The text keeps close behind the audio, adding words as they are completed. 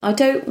I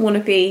don't want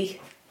to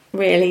be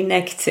really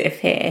negative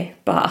here,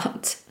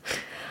 but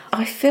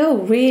I feel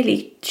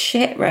really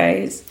shit,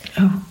 Rose.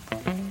 Oh.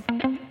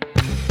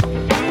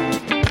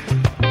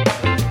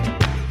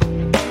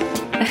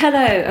 Hello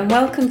and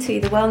welcome to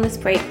the Wellness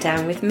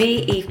Breakdown with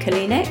me, Eve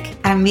Kalinik.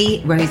 And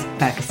me, Rose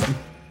Ferguson.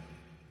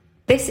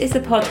 This is the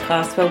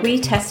podcast where we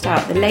test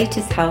out the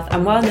latest health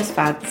and wellness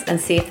fads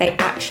and see if they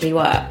actually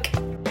work.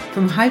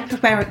 From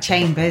hyperbaric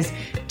chambers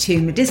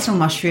to medicinal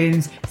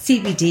mushrooms,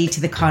 CBD to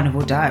the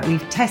carnivore diet,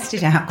 we've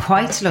tested out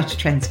quite a lot of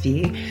trends for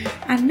you.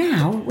 And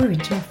now we're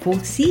into our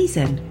fourth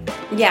season.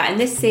 Yeah, in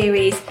this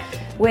series,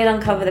 we'll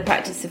uncover the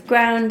practice of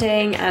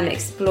grounding and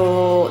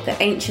explore the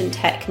ancient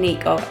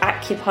technique of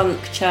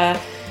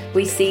acupuncture.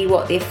 We see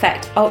what the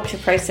effect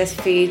ultra-processed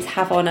foods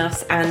have on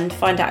us and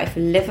find out if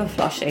liver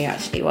flushing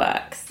actually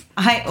works.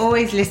 I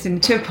always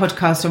listen to a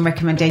podcast on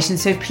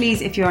recommendations, so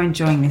please, if you're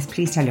enjoying this,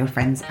 please tell your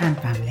friends and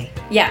family.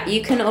 Yeah,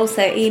 you can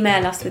also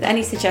email us with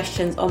any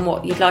suggestions on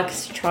what you'd like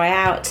us to try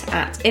out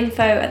at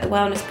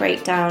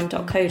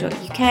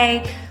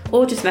info@thewellnessbreakdown.co.uk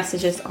or just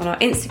message us on our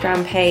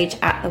Instagram page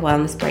at The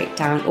Wellness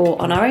Breakdown or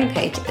on our own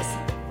pages.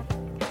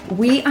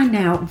 We are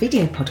now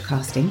video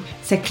podcasting,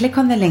 so click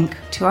on the link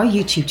to our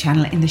YouTube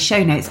channel in the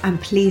show notes and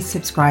please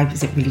subscribe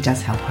as it really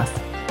does help us.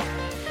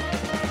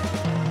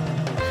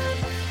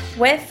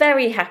 We're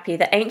very happy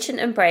that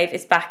Ancient & Brave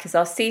is back as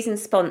our season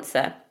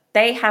sponsor.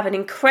 They have an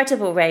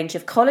incredible range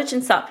of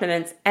collagen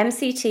supplements,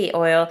 MCT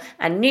oil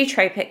and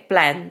nootropic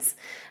blends.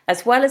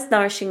 As well as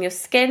nourishing your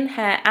skin,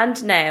 hair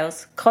and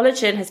nails,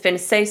 collagen has been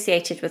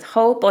associated with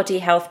whole body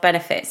health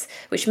benefits,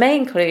 which may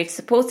include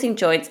supporting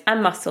joints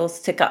and muscles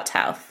to gut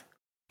health.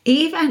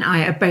 Eve and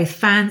I are both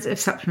fans of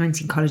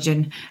supplementing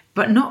collagen,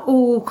 but not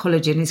all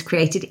collagen is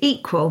created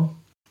equal.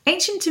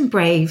 Ancient &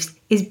 Brave's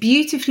is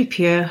beautifully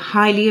pure,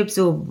 highly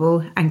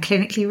absorbable and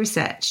clinically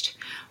researched.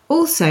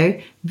 Also,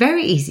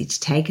 very easy to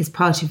take as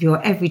part of your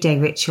everyday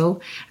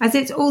ritual, as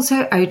it's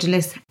also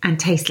odourless and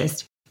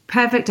tasteless.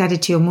 Perfect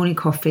added to your morning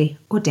coffee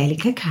or daily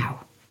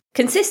cacao.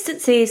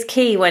 Consistency is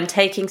key when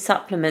taking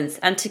supplements,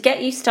 and to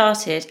get you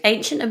started,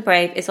 Ancient &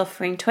 Brave is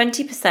offering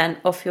 20%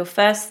 off your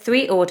first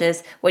 3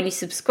 orders when you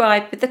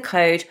subscribe with the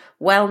code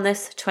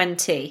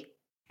WELLNESS20.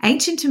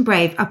 Ancient &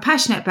 Brave are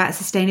passionate about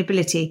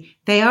sustainability.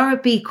 They are a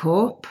B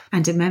Corp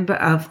and a member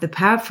of the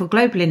powerful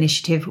global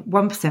initiative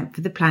 1%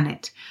 for the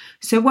Planet.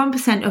 So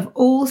 1% of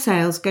all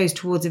sales goes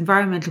towards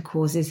environmental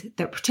causes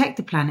that protect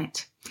the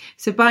planet.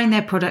 So buying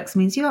their products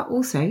means you are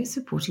also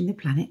supporting the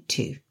planet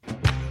too.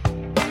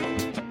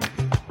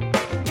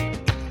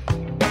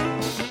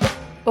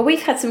 Well,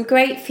 we've had some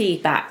great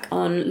feedback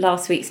on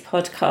last week's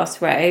podcast,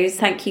 Rose.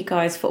 Thank you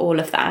guys for all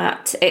of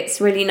that. It's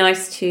really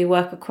nice to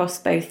work across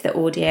both the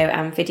audio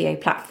and video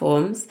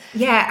platforms.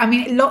 Yeah, I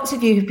mean, lots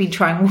of you have been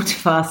trying water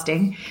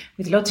fasting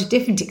with lots of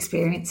different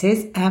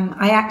experiences.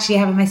 I actually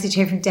have a message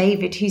here from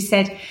David who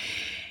said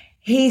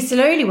he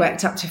slowly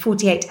worked up to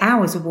 48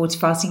 hours of water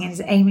fasting and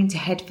is aiming to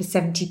head for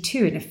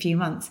 72 in a few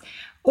months.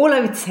 All I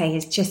would say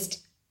is just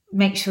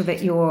make sure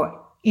that you're,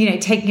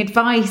 taking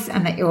advice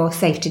and that you're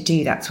safe to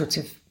do that sort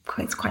of.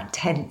 It's quite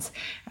intense.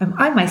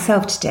 I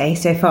myself today,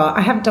 so far,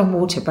 I haven't done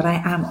water, but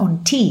I am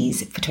on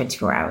teas for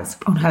 24 hours,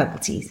 on herbal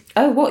teas.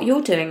 Oh, what?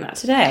 You're doing that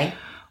today?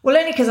 Well,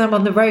 only because I'm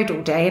on the road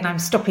all day and I'm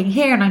stopping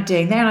here and I'm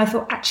doing there. And I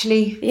thought,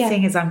 actually,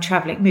 seeing as I'm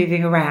travelling,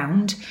 moving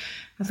around,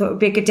 I thought it would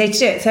be a good day to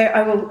do it.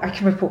 So I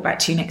can report back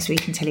to you next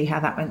week and tell you how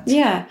that went.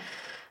 Yeah.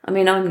 I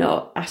mean, I'm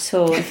not at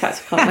all. In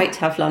fact, I can't wait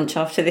to have lunch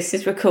after this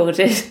is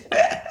recorded.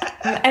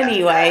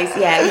 Anyways,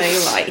 yeah, no,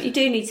 you're right. You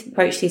do need to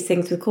approach these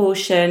things with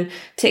caution,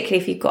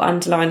 particularly if you've got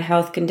underlying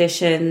health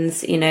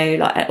conditions,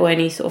 or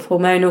any sort of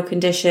hormonal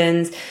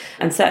conditions.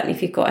 And certainly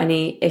if you've got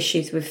any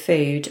issues with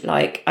food,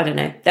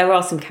 there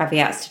are some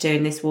caveats to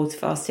doing this water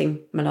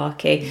fasting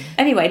malarkey.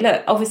 Anyway,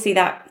 look, obviously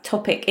that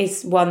topic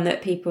is one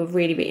that people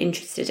really be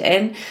interested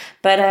in.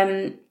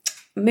 But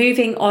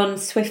moving on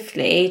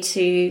swiftly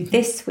to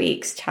this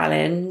week's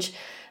challenge,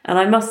 and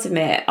I must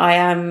admit, I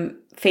am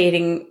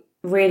feeling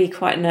really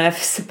quite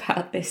nervous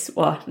about this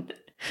one.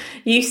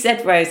 You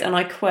said, Rose, and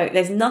I quote,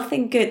 "There's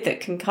nothing good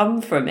that can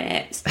come from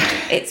it.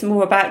 It's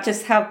more about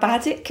just how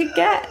bad it could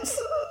get."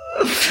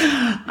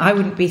 I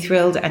wouldn't be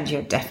thrilled, and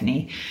you're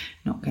definitely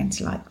not going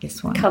to like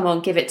this one. Come on,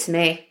 give it to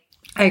me.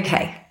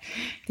 Okay.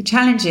 The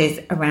challenge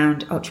is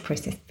around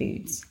ultra-processed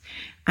foods.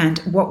 And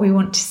what we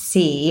want to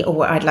see, or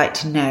what I'd like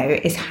to know,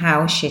 is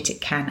how shit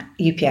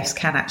UPFs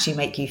can actually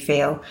make you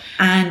feel.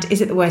 And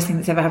is it the worst thing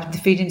that's ever happened to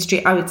the food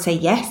industry? I would say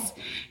yes.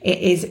 It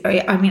is.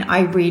 I mean, I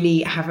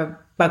really have a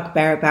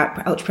bugbear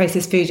about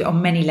ultra-processed food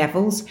on many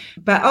levels.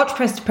 But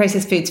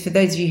ultra-processed foods, for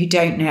those of you who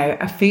don't know,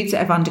 are foods that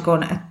have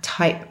undergone a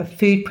type of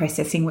food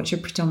processing which are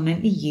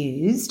predominantly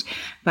used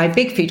by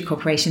big food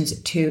corporations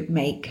to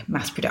make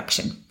mass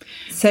production.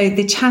 So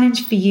the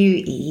challenge for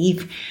you,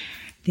 Eve,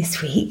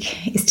 this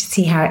week is to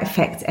see how it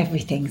affects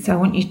everything. So I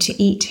want you to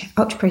eat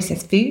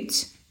ultra-processed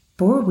foods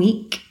for a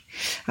week.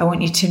 I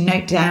want you to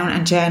note down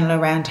and journal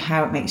around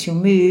how it makes your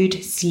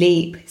mood,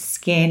 sleep,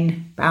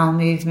 skin, bowel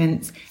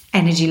movements,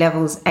 energy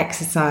levels,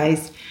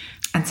 exercise.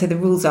 And so the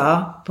rules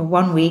are, for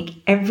 1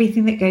 week,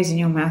 everything that goes in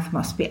your mouth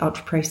must be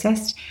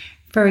ultra-processed.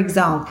 For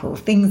example,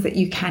 things that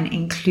you can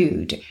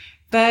include: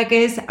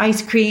 burgers,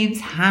 ice creams,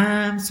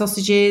 ham,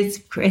 sausages,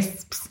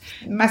 crisps,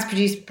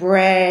 mass-produced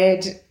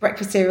bread,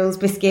 breakfast cereals,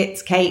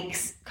 biscuits,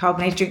 cakes,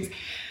 carbonated drinks,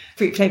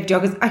 fruit-flavoured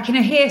yogurts. I can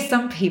hear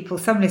some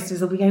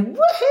listeners will be going,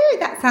 woohoo,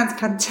 that sounds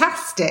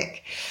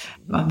fantastic.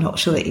 I'm not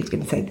sure that he's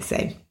going to say the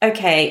same.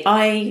 Okay,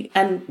 I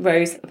and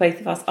Rose,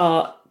 both of us,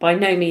 are by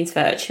no means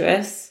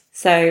virtuous.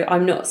 So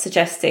I'm not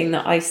suggesting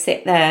that I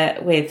sit there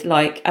with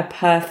like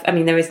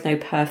there is no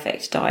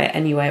perfect diet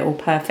anyway, or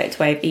perfect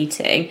way of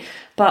eating,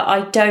 but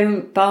I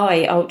don't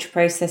buy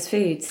ultra-processed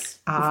foods.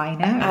 I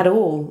know. At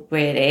all,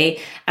 really.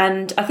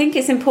 And I think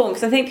it's important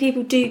because I think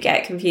people do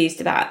get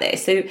confused about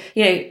this. So,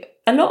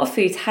 a lot of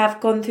foods have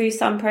gone through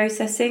some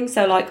processing.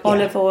 So like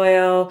olive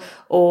oil,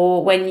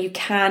 or when you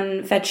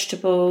can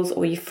vegetables,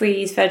 or you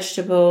freeze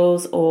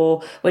vegetables,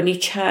 or when you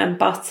churn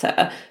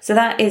butter. So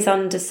that is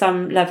under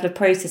some level of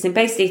processing.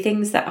 Basically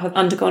things that have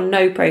undergone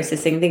no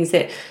processing, things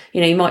that,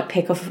 you might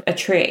pick off a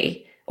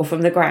tree or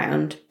from the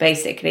ground,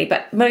 basically.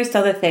 But most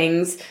other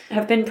things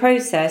have been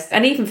processed,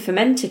 and even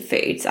fermented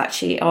foods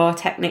actually are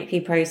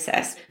technically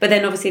processed. But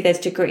then obviously there's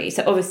degrees.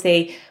 So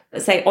obviously,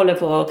 let's say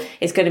olive oil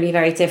is going to be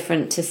very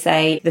different to,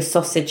 say, the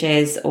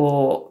sausages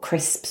or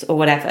crisps or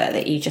whatever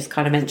that you just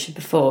kind of mentioned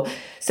before.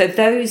 So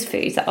those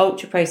foods, the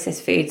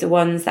ultra-processed foods, are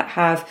ones that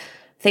have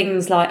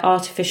things like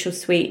artificial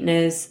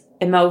sweeteners,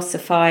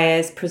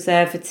 emulsifiers,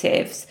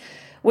 preservatives,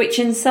 which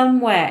in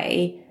some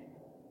way...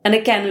 And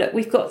again, look,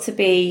 we've got to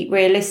be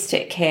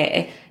realistic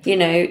here.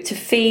 To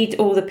feed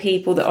all the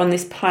people that are on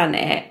this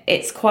planet,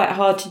 it's quite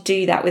hard to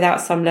do that without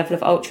some level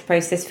of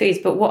ultra-processed foods.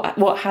 But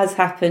what has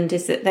happened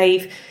is that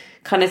they've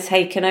kind of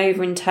taken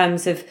over in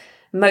terms of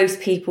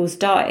most people's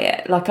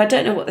diet. Like, I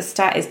don't know what the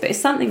stat is, but it's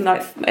something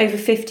like over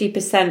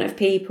 50% of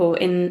people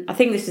I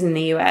think this is in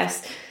the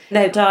US,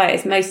 their diet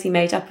is mostly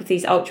made up of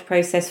these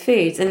ultra-processed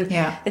foods. And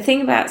the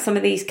thing about some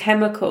of these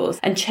chemicals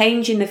and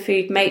changing the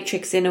food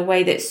matrix in a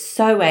way that's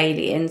so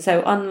alien,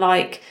 so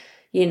unlike,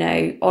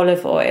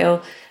 olive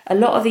oil, a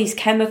lot of these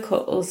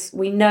chemicals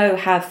we know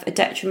have a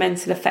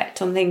detrimental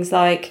effect on things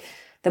like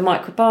the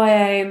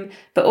microbiome,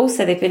 but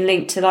also they've been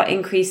linked to like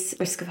increased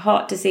risk of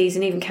heart disease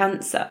and even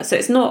cancer. So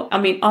it's not,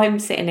 I'm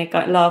sitting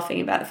here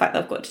laughing about the fact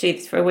that I've got to do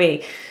this for a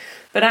week.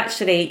 But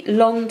actually,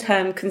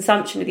 long-term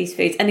consumption of these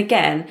foods, and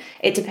again,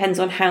 it depends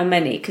on how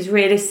many, because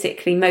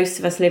realistically, most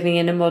of us living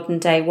in a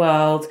modern-day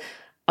world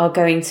are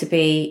going to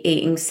be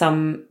eating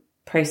some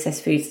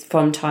processed foods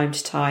from time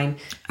to time.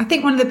 I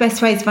think one of the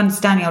best ways of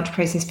understanding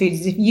ultra-processed foods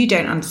is if you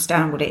don't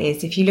understand what it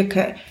is. If you look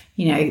at,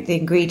 the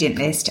ingredient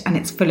list and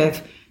it's full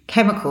of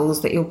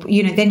chemicals that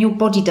then your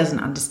body doesn't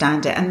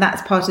understand it, and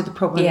that's part of the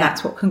problem.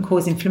 That's what can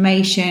cause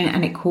inflammation,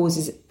 and it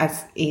causes,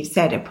 as Eve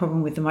said, a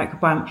problem with the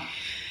microbiome.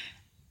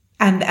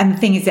 And the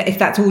thing is that if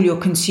that's all you're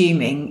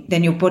consuming,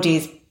 then your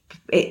body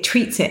it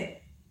treats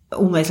it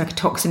almost like a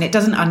toxin. It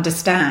doesn't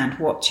understand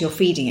what you're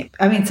feeding it.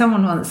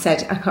 Someone once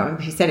said, I can't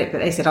remember who said it, but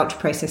they said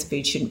ultra-processed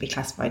food shouldn't be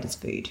classified as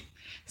food.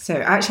 So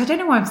actually, I don't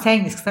know why I'm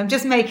saying this, because I'm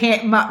just making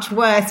it much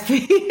worse for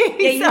you.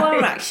 Yeah, you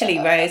are actually,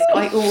 Rose.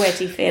 I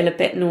already feel a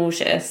bit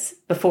nauseous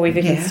before we've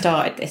even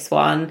started this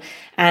one.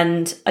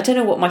 And I don't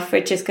know what my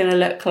fridge is going to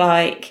look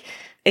like.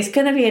 It's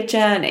going to be a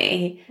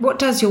journey. What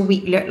does your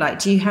week look like?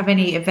 Do you have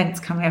any events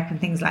coming up and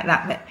things like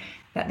that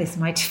this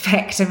might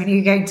affect? Are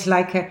you going to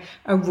like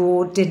a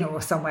raw dinner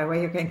or somewhere where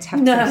you're going to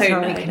have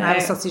have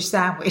a sausage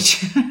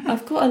sandwich?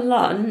 I've got a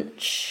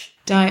lunch.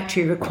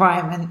 Dietary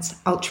requirements,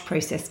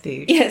 ultra-processed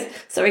food. Yes.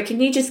 Sorry,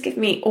 can you just give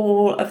me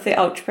all of the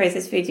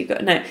ultra-processed food you've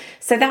got? No.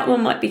 So that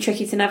one might be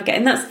tricky to navigate.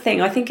 And that's the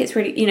thing. I think it's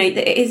really,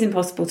 it is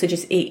impossible to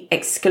just eat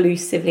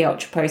exclusively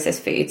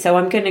ultra-processed food. So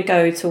I'm going to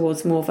go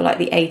towards more of like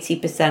the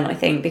 80%, I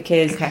think,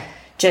 because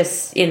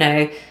just,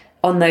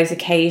 on those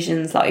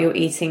occasions like you're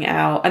eating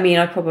out,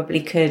 I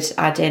probably could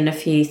add in a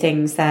few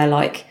things there,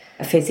 like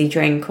a fizzy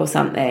drink or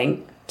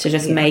something, to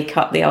just make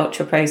up the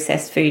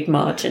ultra-processed food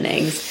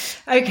marginings.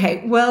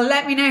 Okay, well,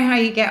 let me know how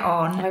you get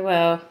on. I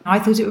will. I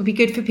thought it would be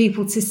good for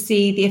people to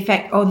see the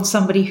effect on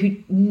somebody who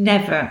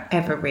never,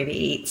 ever really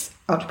eats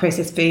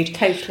ultra-processed food.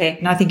 Totally.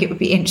 And I think it would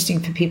be interesting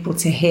for people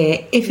to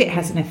hear if it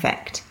has an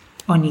effect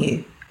on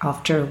you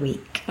after a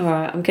week. All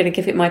right, I'm going to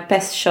give it my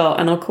best shot,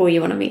 and I'll call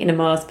you when I'm eating a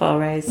Mars bar,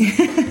 Rose.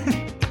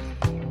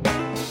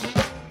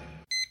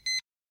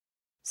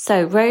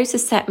 So Rose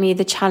has set me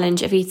the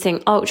challenge of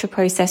eating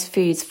ultra-processed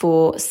foods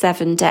for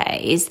 7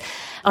 days.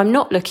 I'm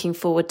not looking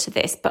forward to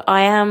this, but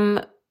I am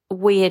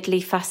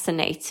weirdly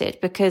fascinated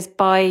because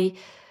by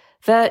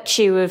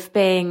virtue of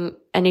being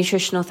a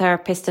nutritional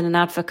therapist and an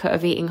advocate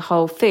of eating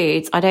whole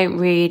foods, I don't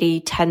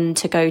really tend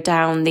to go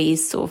down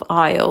these sort of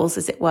aisles,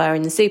 as it were,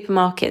 in the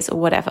supermarkets or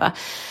whatever.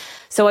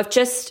 So I've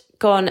just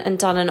gone and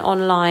done an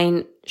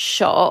online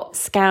shop,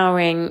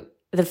 scouring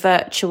the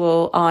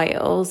virtual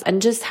aisles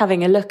and just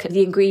having a look at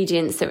the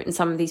ingredients that are in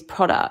some of these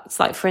products.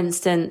 Like, for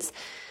instance,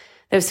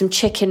 there were some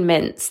chicken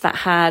mince that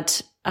had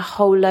a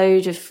whole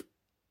load of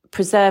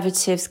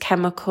preservatives,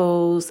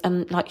 chemicals,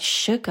 and like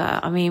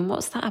sugar.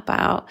 What's that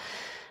about?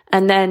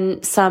 And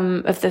then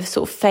some of the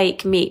sort of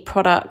fake meat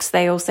products,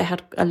 they also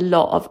had a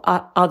lot of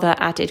other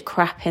added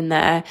crap in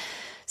there.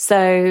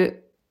 So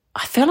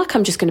I feel like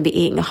I'm just going to be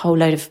eating a whole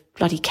load of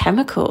bloody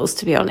chemicals,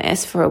 to be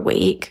honest, for a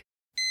week.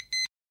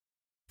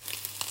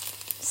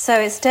 So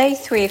it's day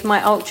 3 of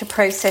my ultra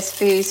processed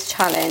foods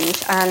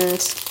challenge,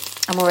 and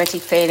I'm already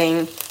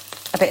feeling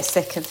a bit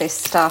sick of this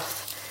stuff.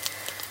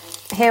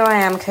 Here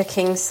I am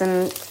cooking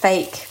some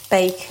fake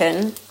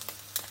bacon,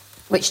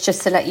 which,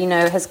 just to let you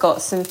know, has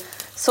got some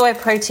soy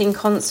protein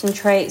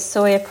concentrate,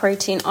 soya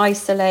protein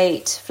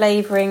isolate,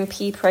 flavouring,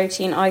 pea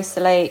protein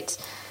isolate,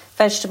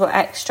 vegetable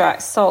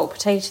extract, salt,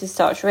 potato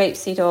starch,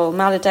 rapeseed oil,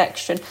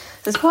 maltodextrin.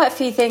 There's quite a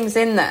few things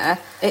in there.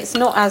 It's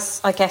not as,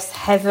 I guess,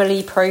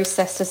 heavily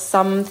processed as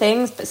some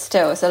things, but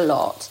still it's a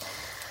lot.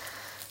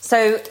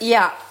 So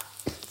yeah,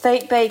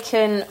 fake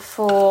bacon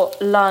for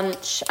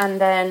lunch,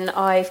 and then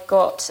I've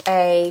got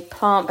a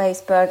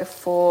plant-based burger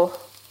for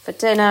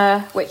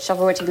dinner, which I've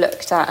already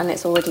looked at, and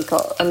it's already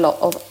got a lot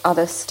of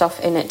other stuff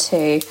in it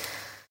too.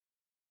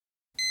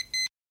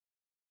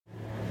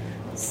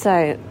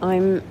 So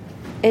I'm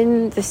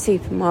in the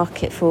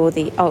supermarket for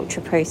the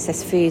ultra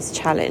processed foods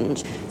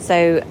challenge.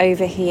 So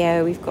over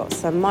here we've got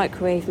some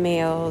microwave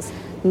meals,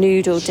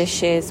 noodle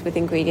dishes with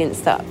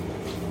ingredients that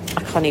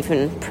I can't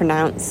even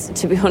pronounce,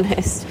 to be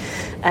honest.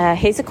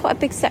 Here's quite a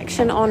big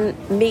section on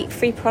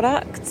meat-free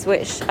products,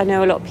 which I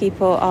know a lot of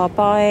people are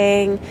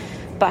buying,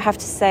 but I have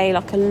to say,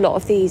 like, a lot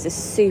of these are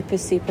super,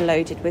 super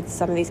loaded with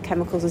some of these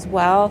chemicals as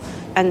well.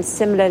 And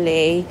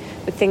similarly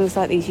with things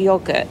like these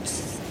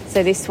yogurts.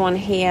 So this one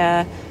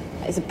here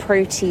is a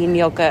protein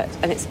yogurt,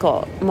 and it's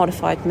got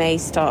modified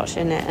maize starch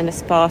in it and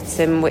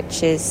aspartame,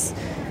 which is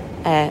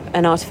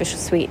an artificial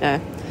sweetener.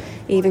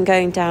 Even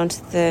going down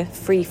to the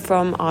free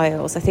from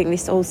aisles, I think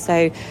this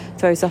also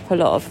throws up a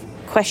lot of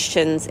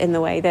questions in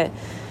the way that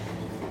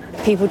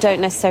people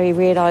don't necessarily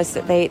realise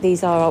that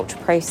these are ultra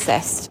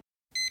processed.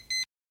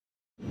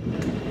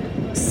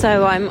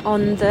 So I'm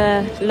on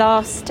the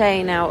last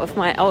day now of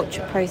my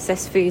ultra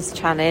processed foods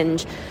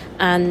challenge,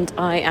 and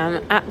I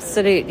am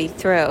absolutely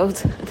thrilled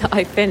that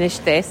I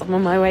finished this. I'm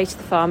on my way to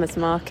the farmer's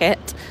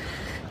market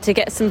to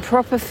get some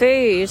proper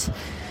food.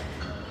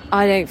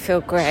 I don't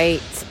feel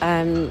great.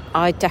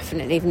 I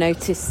definitely have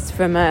noticed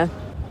from a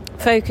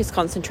focus,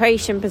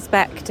 concentration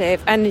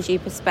perspective, energy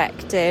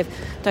perspective,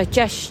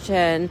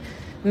 digestion,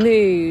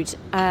 mood,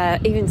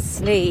 even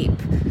sleep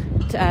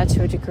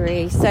to a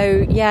degree.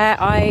 So yeah,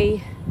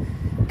 I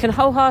can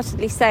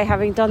wholeheartedly say,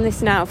 having done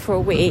this now for a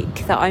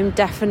week, that I'm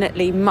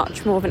definitely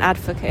much more of an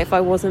advocate, if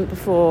I wasn't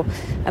before,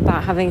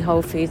 about having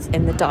whole foods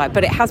in the diet.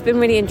 But it has been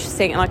really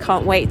interesting, and I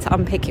can't wait to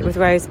unpick it with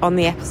Rose on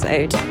the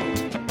episode.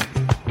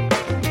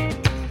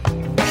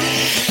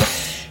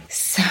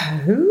 So,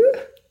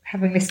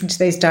 having listened to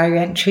those diary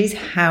entries,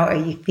 how are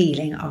you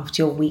feeling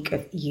after your week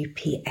of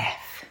UPF?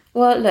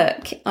 Well,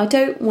 look, I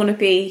don't want to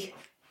be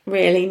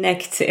really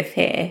negative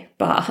here,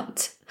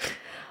 but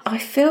I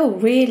feel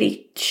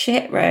really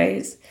shit,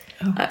 Rose.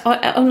 Oh.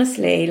 I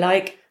honestly,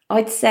 like,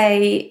 I'd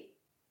say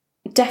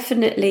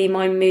definitely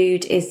my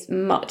mood is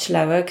much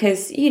lower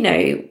because, you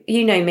know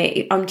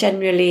me, I'm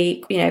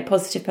generally, a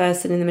positive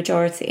person in the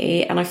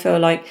majority, and I feel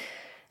like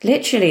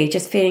literally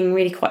just feeling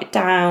really quite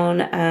down,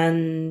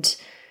 and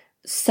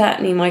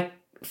certainly my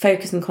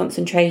focus and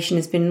concentration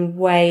has been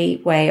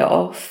way, way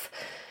off.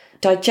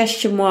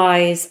 Digestion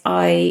wise,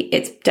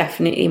 it's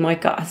definitely, my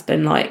gut has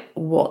been like,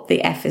 what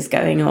the F is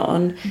going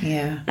on?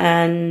 Yeah.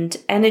 And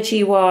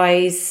energy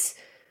wise,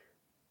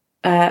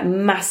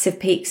 massive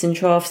peaks and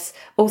troughs,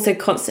 also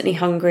constantly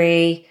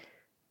hungry,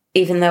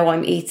 even though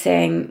I'm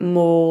eating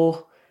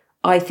more.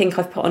 I think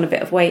I've put on a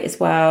bit of weight as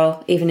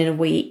well, even in a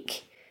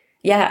week.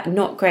 Yeah,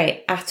 not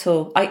great at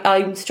all.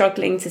 I'm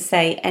struggling to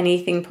say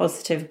anything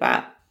positive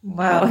about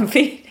how I'm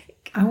feeling.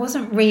 I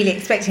wasn't really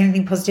expecting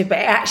anything positive, but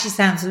it actually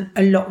sounds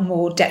a lot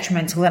more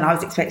detrimental than I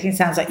was expecting. It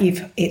sounds like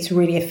it's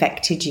really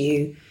affected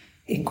you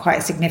in quite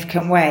a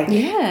significant way.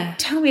 Yeah.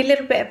 Tell me a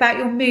little bit about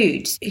your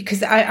mood,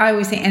 because I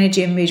always think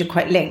energy and mood are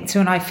quite linked.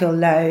 So when I feel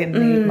low in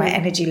mood, my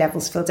energy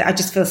levels feel down. I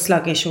just feel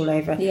sluggish all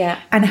over. Yeah.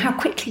 And how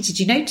quickly did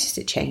you notice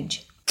it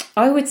change?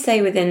 I would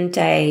say within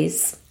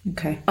days.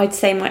 Okay. I'd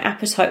say my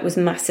appetite was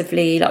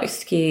massively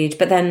skewed,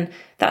 but then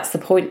that's the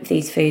point of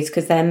these foods,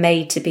 because they're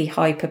made to be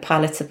hyper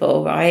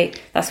palatable, right?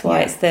 That's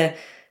why it's the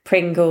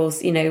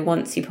Pringles,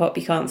 once you pop,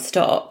 you can't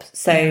stop.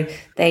 So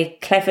they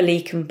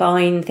cleverly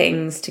combine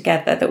things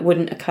together that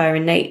wouldn't occur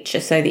in nature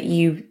so that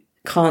you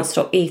can't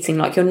stop eating.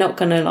 Like, you're not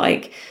going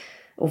to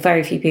or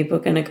very few people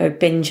are going to go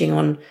binging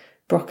on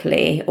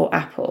broccoli or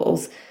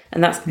apples.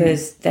 And that's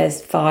because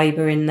there's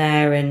fibre in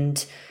there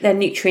and they're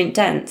nutrient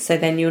dense. So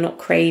then you're not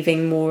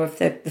craving more of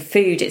the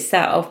food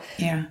itself.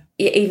 Yeah.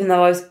 Even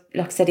though I was,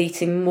 like I said,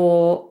 eating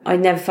more, I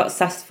never felt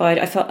satisfied.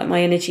 I felt like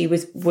my energy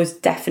was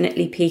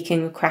definitely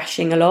peaking or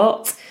crashing a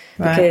lot.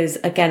 Right. Because,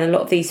 again, a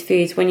lot of these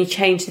foods, when you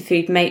change the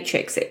food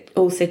matrix, it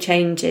also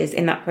changes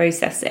in that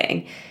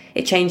processing.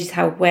 It changes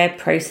how we're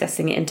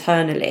processing it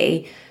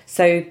internally.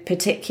 So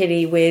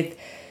particularly with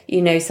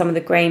some of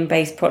the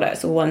grain-based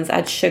products or ones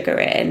add sugar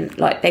in,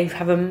 like they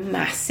have a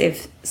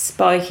massive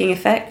spiking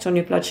effect on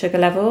your blood sugar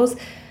levels.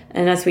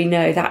 And as we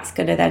know, that's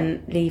going to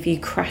then leave you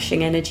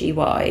crashing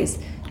energy-wise.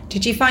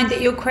 Did you find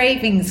that your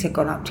cravings had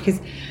gone up? Because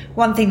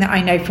one thing that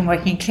I know from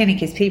working in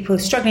clinic is people are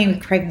struggling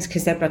with cravings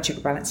because their blood sugar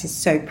balance is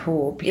so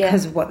poor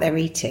because of what they're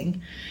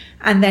eating.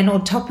 And then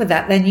on top of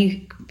that, then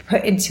you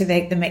put into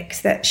the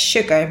mix that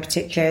sugar in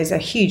particular is a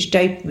huge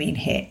dopamine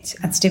hit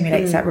and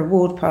stimulates that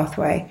reward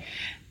pathway.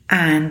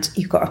 And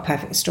you've got a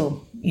perfect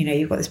storm.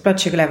 You've got this blood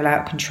sugar level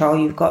out of control.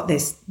 You've got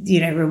this,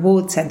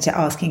 reward centre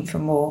asking for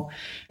more.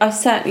 I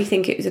certainly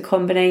think it was a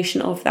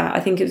combination of that. I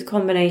think it was a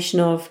combination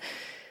of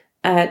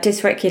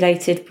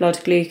dysregulated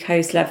blood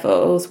glucose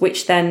levels,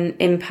 which then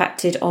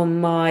impacted on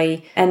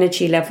my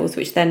energy levels,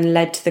 which then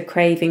led to the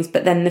cravings.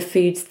 But then the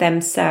foods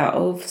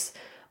themselves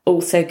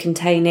also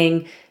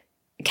containing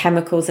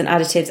chemicals and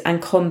additives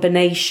and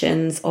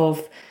combinations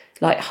of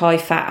like high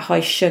fat, high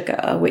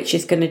sugar, which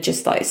is going to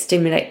just like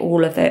stimulate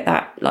all of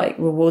that like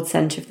reward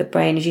center of the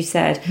brain, as you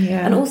said.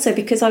 Yeah. And also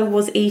because I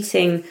was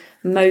eating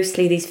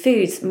mostly these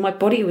foods, my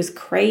body was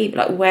craving,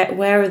 like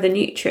where are the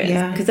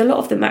nutrients? Because a lot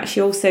of them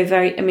actually also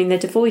they're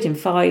devoid in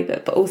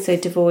fibre, but also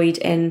devoid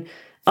in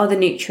other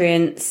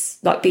nutrients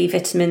like B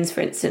vitamins,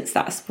 for instance,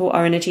 that support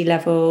our energy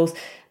levels,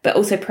 but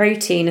also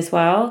protein as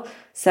well.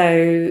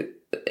 So,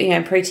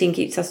 protein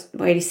keeps us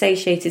really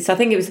satiated. So I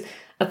think it was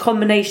a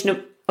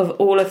combination of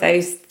all of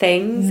those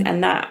things,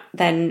 and that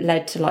then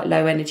led to like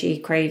low energy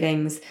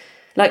cravings.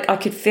 Like I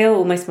could feel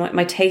almost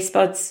my taste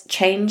buds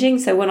changing.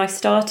 So when I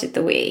started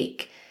the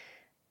week,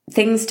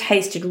 things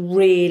tasted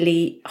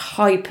really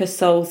hyper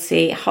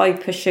salty,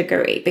 hyper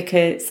sugary,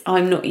 because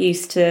I'm not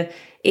used to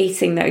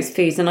eating those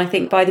foods. And I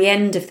think by the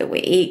end of the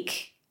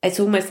week, it's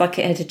almost like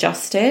it had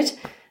adjusted.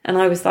 And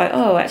I was like,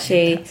 oh,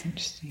 actually,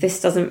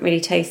 this doesn't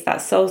really taste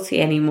that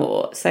salty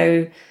anymore.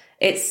 So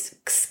it's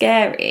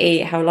scary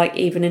how like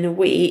even in a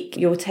week,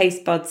 your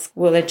taste buds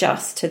will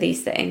adjust to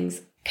these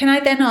things. Can I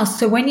then ask,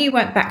 so when you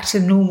went back to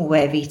the normal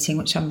way of eating,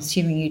 which I'm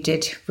assuming you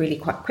did really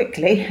quite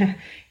quickly,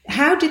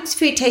 how did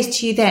food taste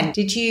to you then?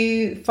 Did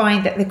you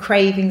find that the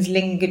cravings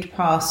lingered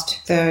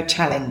past the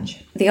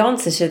challenge? The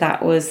answer to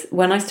that was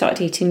when I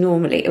started eating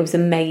normally, it was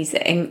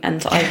amazing.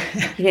 And I,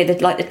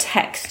 the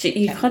texture,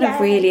 you kind of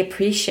really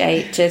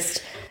appreciate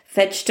just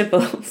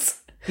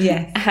vegetables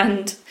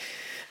and,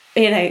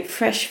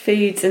 fresh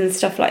foods and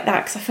stuff like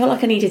that. Because I felt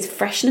like I needed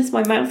freshness.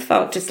 My mouth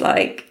felt just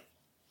like,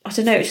 I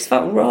don't know, it just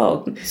felt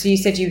wrong. So you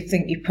said you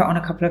think you put on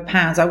a couple of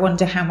pounds. I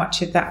wonder how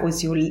much of that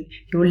was your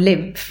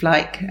lymph,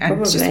 and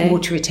Probably. Just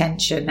water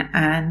retention.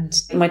 And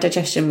my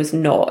digestion was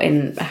not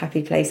in a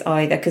happy place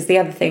either. Because the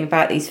other thing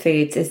about these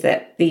foods is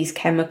that these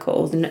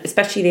chemicals, and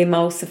especially the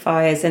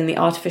emulsifiers and the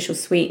artificial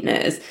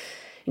sweeteners,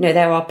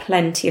 there are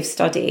plenty of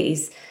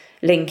studies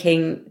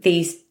linking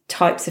these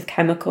types of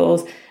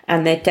chemicals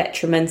and their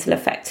detrimental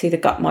effect to the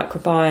gut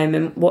microbiome.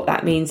 And what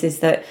that means is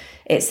that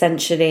it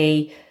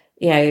essentially,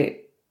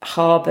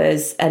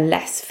 harbours a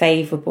less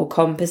favourable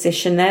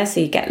composition there, so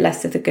you get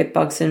less of the good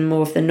bugs and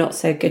more of the not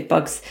so good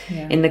bugs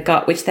in the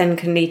gut, which then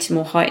can lead to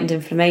more heightened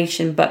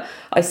inflammation. But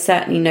I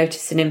certainly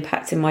noticed an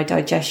impact in my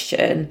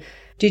digestion.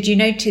 Did you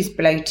notice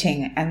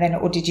bloating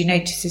or did you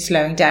notice a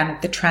slowing down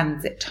of the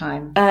transit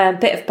time? A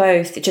bit of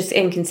both, just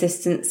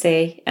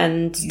inconsistency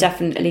and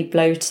definitely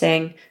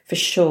bloating for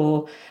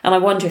sure. And I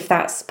wonder if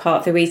that's part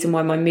of the reason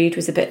why my mood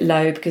was a bit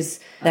low, because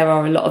there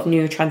are a lot of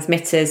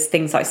neurotransmitters,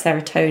 things like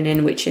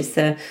serotonin, which is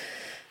the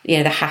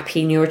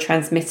happy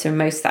neurotransmitter, and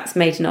most of that's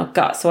made in our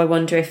gut. So I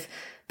wonder if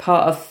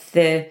part of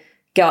the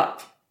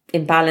gut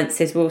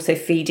imbalances were also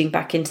feeding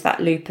back into that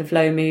loop of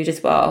low mood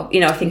as well.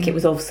 I think it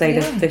was also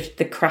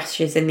the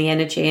crashes in the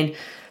energy and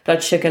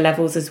blood sugar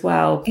levels as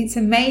well. It's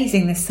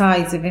amazing the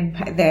size of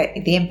impact,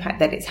 the impact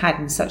that it's had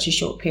in such a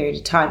short period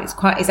of time. It's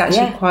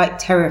actually quite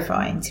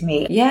terrifying to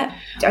me. Yeah.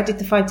 I did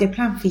the 5-day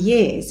plan for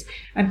years,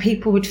 and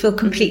people would feel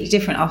completely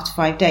different after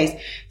 5 days.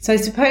 So I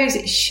suppose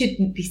it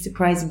shouldn't be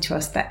surprising to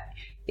us that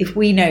if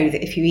we know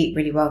that if you eat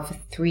really well for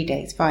 3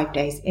 days, 5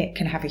 days, it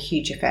can have a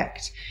huge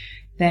effect,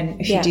 then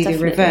if you do the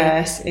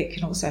reverse, it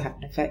can also have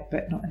an effect,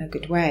 but not in a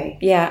good way.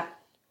 Yeah,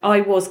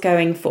 I was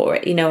going for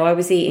it. I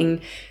was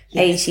eating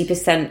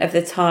 80% of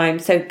the time.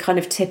 So kind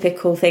of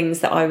typical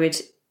things that I would,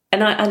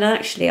 and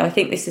actually, I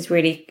think this is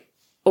really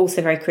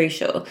also very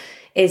crucial,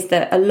 is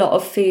that a lot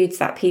of foods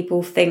that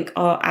people think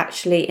are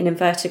actually, in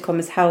inverted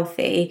commas,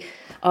 healthy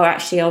are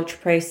actually ultra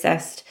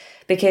processed,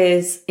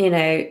 because,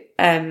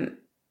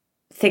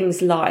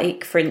 things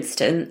like, for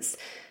instance,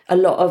 a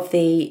lot of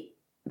the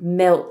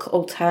milk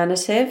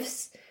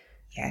alternatives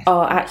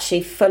are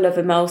actually full of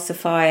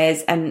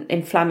emulsifiers and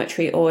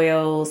inflammatory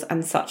oils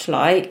and such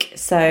like.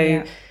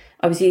 So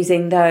I was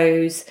using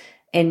those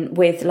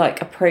with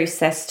like a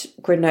processed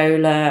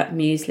granola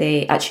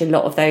muesli. Actually, a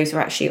lot of those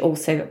are actually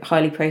also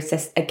highly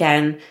processed.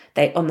 Again,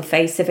 on the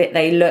face of it,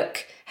 they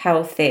look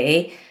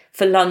healthy.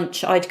 For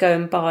lunch, I'd go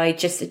and buy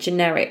just a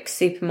generic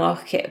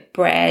supermarket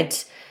bread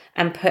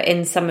and put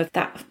in some of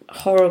that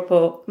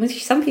horrible,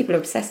 some people are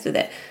obsessed with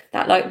it,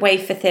 that like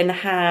wafer thin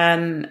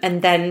ham,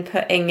 and then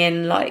putting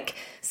in like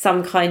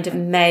some kind of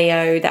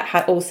mayo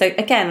that also,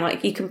 again,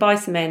 like you can buy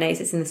some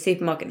mayonnaises in the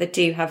supermarket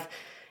that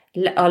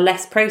are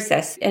less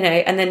processed,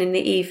 and then in the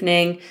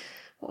evening,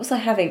 what was I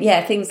having?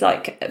 Yeah, things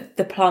like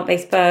the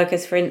plant-based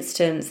burgers, for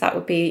instance, that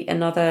would be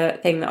another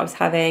thing that I was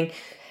having.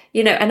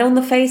 And on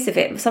the face of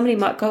it, somebody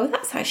might go, oh,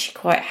 that's actually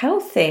quite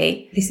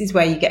healthy. This is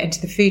where you get into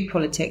the food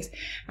politics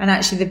and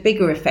actually the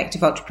bigger effect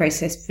of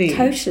ultra-processed food.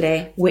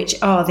 Totally. Which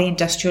are the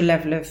industrial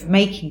level of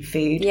making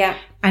food. Yeah.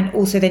 And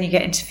also then you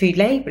get into food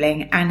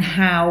labelling and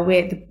how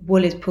the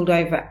wool is pulled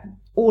over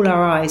all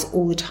our eyes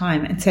all the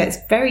time. And so it's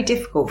very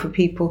difficult for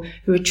people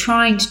who are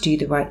trying to do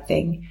the right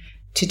thing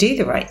to do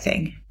the right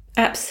thing.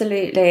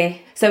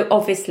 Absolutely. So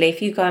obviously,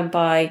 if you go and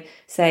buy,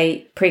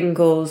 say,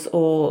 Pringles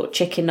or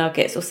chicken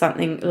nuggets or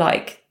something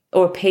like,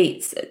 or a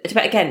pizza,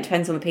 again, it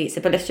depends on the pizza,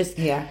 but let's just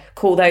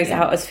call those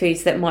out as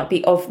foods that might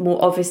be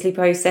more obviously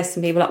processed,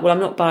 and people are like, well, I'm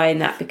not buying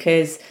that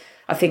because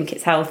I think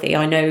it's healthy.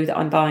 I know that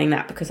I'm buying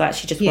that because I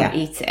actually just want to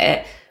eat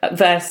it.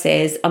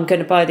 Versus, I'm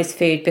going to buy this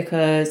food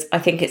because I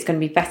think it's going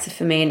to be better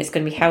for me and it's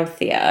going to be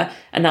healthier.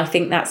 And I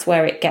think that's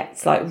where it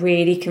gets like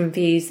really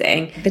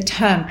confusing. The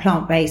term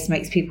plant-based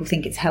makes people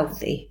think it's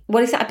healthy.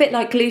 Well, is that a bit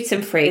like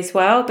gluten-free as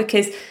well?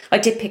 Because I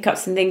did pick up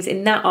some things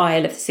in that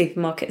aisle of the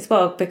supermarket as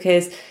well,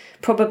 because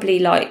probably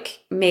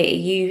like me,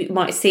 you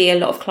might see a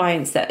lot of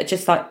clients that are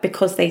just like,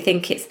 because they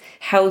think it's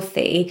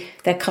healthy,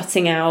 they're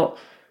cutting out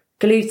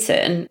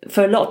gluten.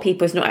 For a lot of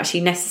people, it's not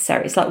actually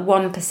necessary. It's like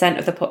 1%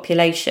 of the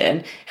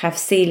population have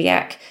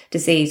celiac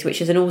disease,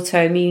 which is an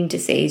autoimmune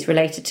disease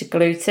related to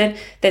gluten.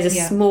 There's a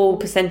small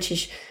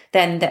percentage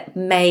then that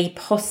may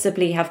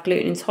possibly have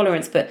gluten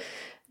intolerance, but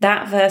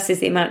that versus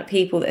the amount of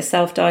people that are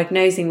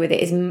self-diagnosing with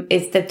it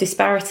is the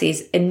disparity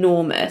is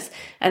enormous.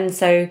 And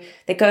so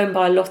they go and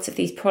buy a lot of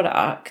these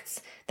products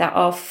that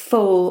are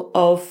full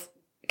of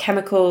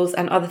chemicals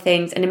and other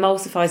things, and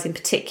emulsifiers in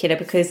particular,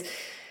 because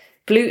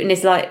gluten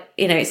is like,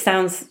 it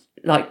sounds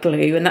like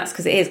glue, and that's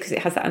because it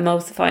has that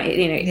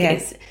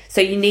emulsifying, so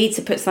you need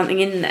to put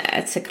something in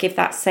there to give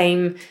that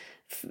same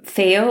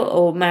feel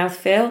or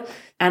mouthfeel.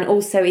 And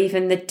also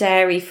even the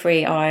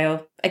dairy-free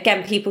aisle.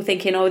 Again, people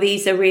thinking, oh,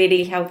 these are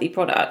really healthy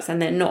products,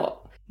 and they're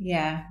not.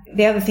 Yeah.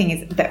 The other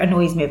thing that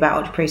annoys me about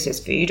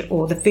ultra-processed food,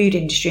 or the food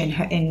industry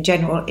in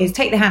general, is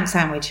take the ham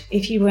sandwich.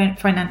 If you weren't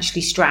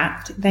financially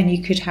strapped, then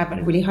you could have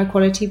a really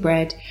high-quality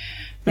bread.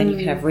 Then you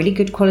could have really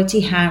good quality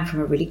ham from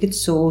a really good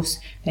source.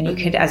 Then you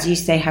could, as you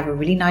say, have a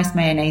really nice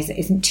mayonnaise that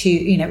isn't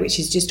too, which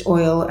is just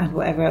oil and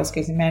whatever else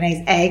goes in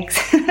mayonnaise,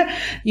 eggs.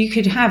 You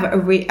could have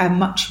a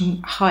much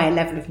higher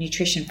level of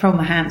nutrition from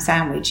a ham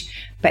sandwich,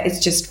 but it's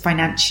just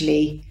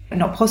financially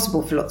not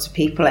possible for lots of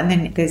people. And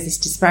then there's this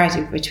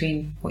disparity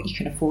between what you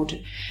can afford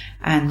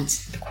and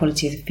the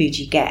quality of the food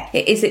you get.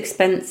 It is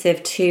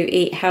expensive to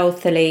eat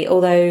healthily,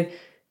 although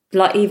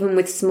like even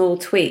with small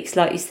tweaks,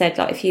 like you said,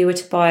 like if you were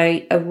to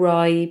buy a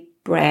rye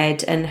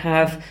bread and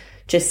have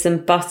just some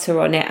butter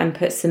on it and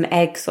put some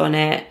eggs on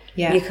it,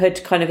 you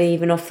could kind of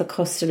even off the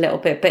cost a little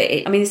bit. But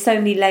there's so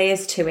many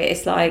layers to it.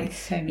 It's like,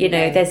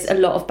 there's a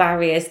lot of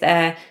barriers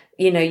there.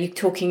 You're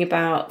talking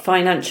about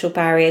financial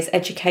barriers,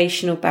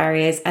 educational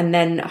barriers, and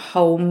then a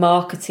whole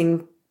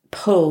marketing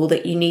pull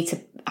that you need to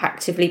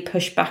actively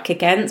push back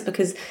against,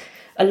 because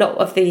a lot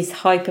of these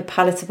hyper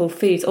palatable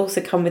foods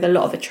also come with a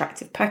lot of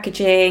attractive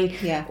packaging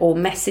or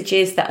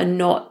messages that are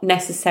not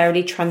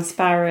necessarily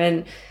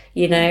transparent,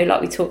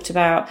 like we talked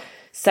about.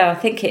 So I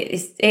think it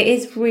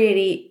is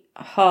really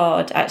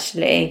hard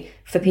actually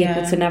for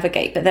people to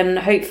navigate. But then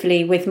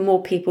hopefully with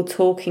more people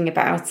talking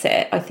about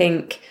it, I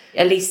think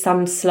at least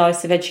some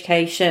slice of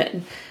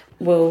education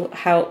will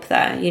help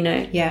there,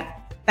 Yeah.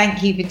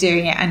 Thank you for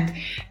doing it and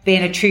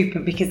being a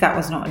trooper, because that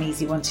was not an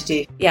easy one to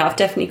do. Yeah, I've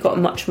definitely got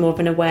much more of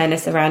an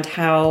awareness around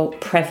how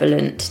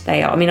prevalent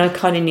they are. I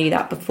kind of knew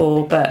that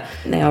before, but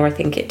now I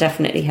think it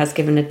definitely has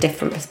given a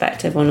different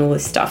perspective on all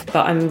this stuff.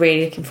 But I'm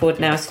really looking forward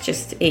now to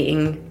just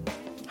eating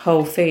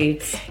whole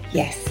foods.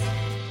 Yes.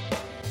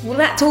 Well,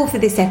 that's all for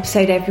this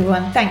episode,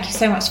 everyone. Thank you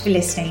so much for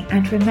listening.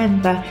 And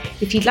remember,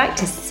 if you'd like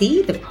to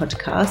see the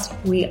podcast,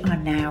 we are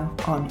now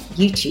on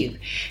YouTube.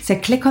 So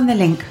click on the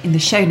link in the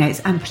show notes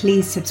and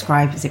please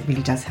subscribe, as it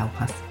really does help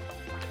us.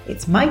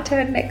 It's my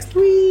turn next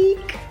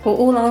week. Well,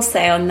 all I'll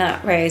say on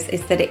that, Rose,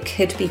 is that it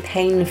could be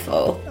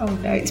painful. Oh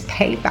no, it's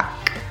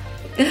payback.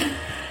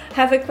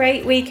 Have a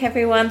great week,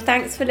 everyone.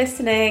 Thanks for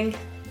listening.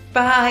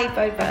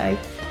 Bye.